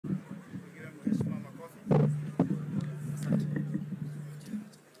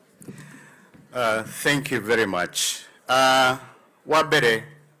Thank you very much. Wabere,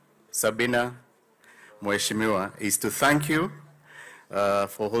 Sabina, Mheshimiwa, is to thank you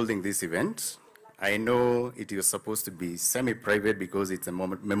for holding this event. I know it was supposed to be semi-private because it's a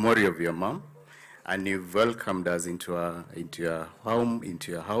memory of your mom, and you've welcomed us into your home,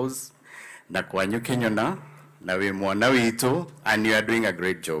 into your house. Na kwanyu Kenyana, na we mwana wito, and you are doing a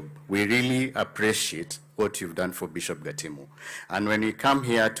great job. We really appreciate what you've done for Bishop Gatimu. And when we come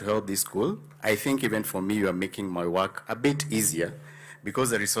here to help this school, I think even for me, you are making my work a bit easier because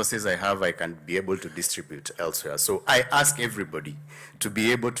the resources I have, I can be able to distribute elsewhere. So I ask everybody to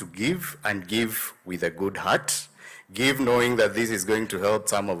be able to give and give with a good heart. Give knowing that this is going to help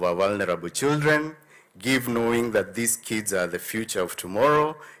some of our vulnerable children. Give knowing that these kids are the future of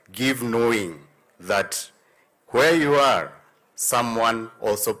tomorrow. Give knowing that where you are, someone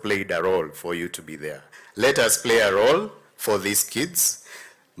also played a role for you to be there. Let us play a role for these kids.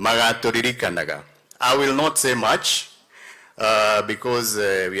 I will not say much because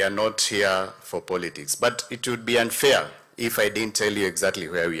we are not here for politics, but it would be unfair if I didn't tell you exactly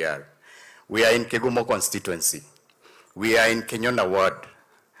where we are. We are in Kegumo constituency. We are in Kenyan ward.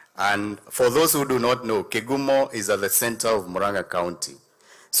 And for those who do not know, Kegumo is at the center of Murang'a County.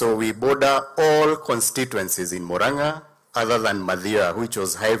 So we border all constituencies in Murang'a other than Mathira, which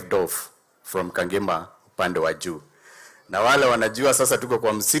was hived off from Kangema upande wa juu. Na wale wanajua sasa tuko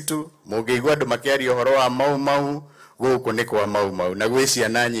kwa msitu, mugeigwa ndo makiari uhoro wa mau guku ni kwa mau na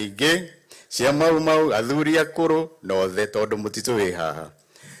gwiciana nanyi inge cia mau athuri akuru no the tondu mutitu wi haha.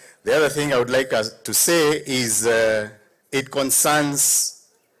 The other thing I would like us to say is it concerns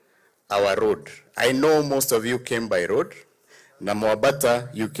our road. I know most of you came by road. Na Mwabata,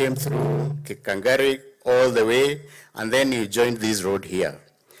 you came through Kikangari all the way, and then you joined this road here.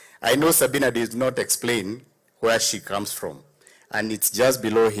 I know Sabina did not explain where she comes from, and it's just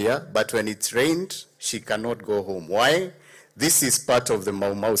below here, but when it's rained, she cannot go home. Why? This is part of the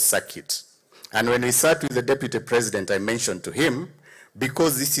Mau Mau circuit. And when we sat with the Deputy President, I mentioned to him,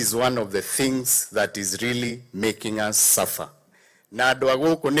 because this is one of the things that is really making us suffer. Na andu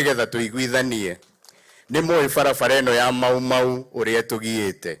aguku nigetha tuiguithanie ni moi barabara ino ya Mau uria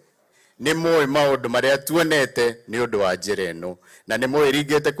tugiite ni moi maundu maria tuonete ni undu wa njira ino na ni moi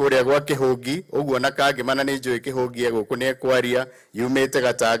ringite kuria gwa Kihungi uguo na kangi mana ni njui Kihungi guku ni ekwaria yumite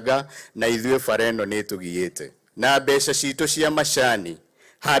Gatanga na ithue bara ino ni tugiite na mbeca citu cia macani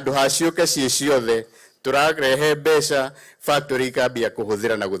handu haciuke cie ciothe turarehe mbeca factory ikambia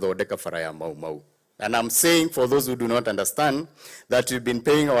kuhuthira na guthondeka bara ya Mau. And I'm saying for those who do not understand that we've been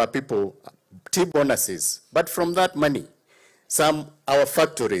paying our people T-bonuses, but from that money, our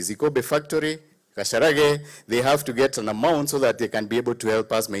factories, Ikobe factory, Kasharage, they have to get an amount so that they can be able to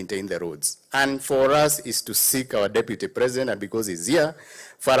help us maintain the roads. And for us is to seek our Deputy President, and because he's here,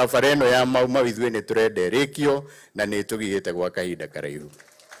 farafareno ya Mau izwe neturede rekio na netugiyete gwa kahinda karaihu.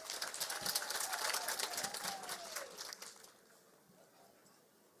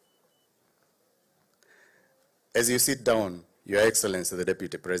 As you sit down, Your Excellency the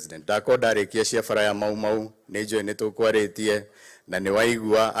Deputy President, Dakoda rekiashia fara ya Mau nejo netukwaretie na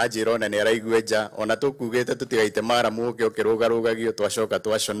niwaigua ajiro na neraigueja ona tukugete tutigaite mara muke okirugarugagio twashoka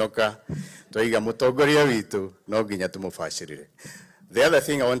twashonoka twiga mutongoria witu no nginya tumufashirire. The other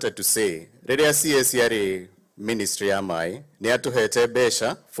thing I wanted to say, riria CSR Ministry ya Mai ni atuhete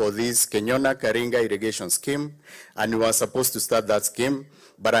besha for this Kenyona Karinga irrigation scheme, and we were supposed to start that scheme.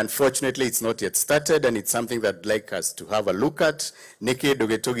 But unfortunately, it's not yet started, and it's something that I'd like us to have a look at. Niki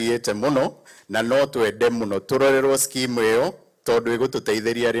dugetugiyete muno na no twende muno turorerwo scheme iyo tondu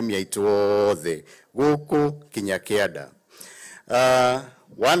igututeithiria arimi aitu othe guku kinya kianda.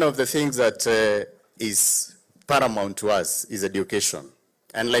 One of the things that is paramount to us is education,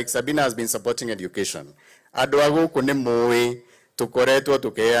 and like Sabina has been supporting education. Andu aguku ni muwi tukoretwo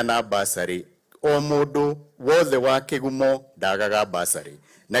tukeana basari o mundu wothe wa Kigumo dagaga basari.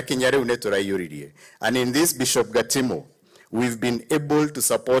 Na kinya riu neturaiyuririe. And in this Bishop Gatimu, we've been able to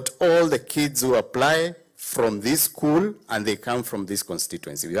support all the kids who apply from this school, and they come from this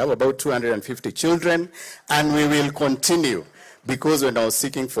constituency. We have about 250 children, and we will continue, because when I was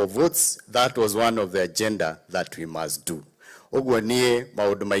seeking for votes, that was one of the agenda that we must do. Oguo nie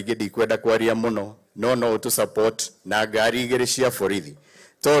maundu maingi ndikwenda kwaria muno, no to support na ngari igiri cia borithi.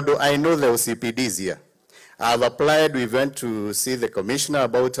 Tondu I know the OCPDs here. I've applied, we went to see the commissioner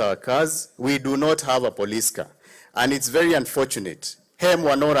about our cars. We do not have a police car. And it's very unfortunate. He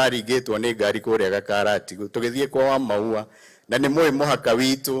mwana urarigetwo ni ngari kuria Gakarati tugithie kwa wa Maua na ni moi muhaka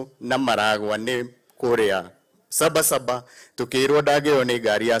witu na Maragwa ni kuria Sabasaba tukirwo ndageo ni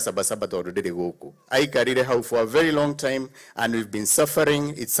ngari ya Sabasaba tondu ndiri guku. Aikarire hau for a very long time and we've been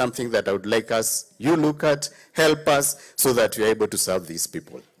suffering. It's something that I would like us, you look at, help us so that we are able to serve these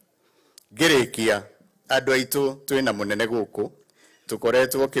people. Gerekia andu aitu twina munene guku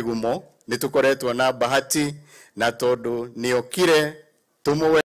tukoretwo kigumo ni tukoretwo na bahati na tondu niokire tumwe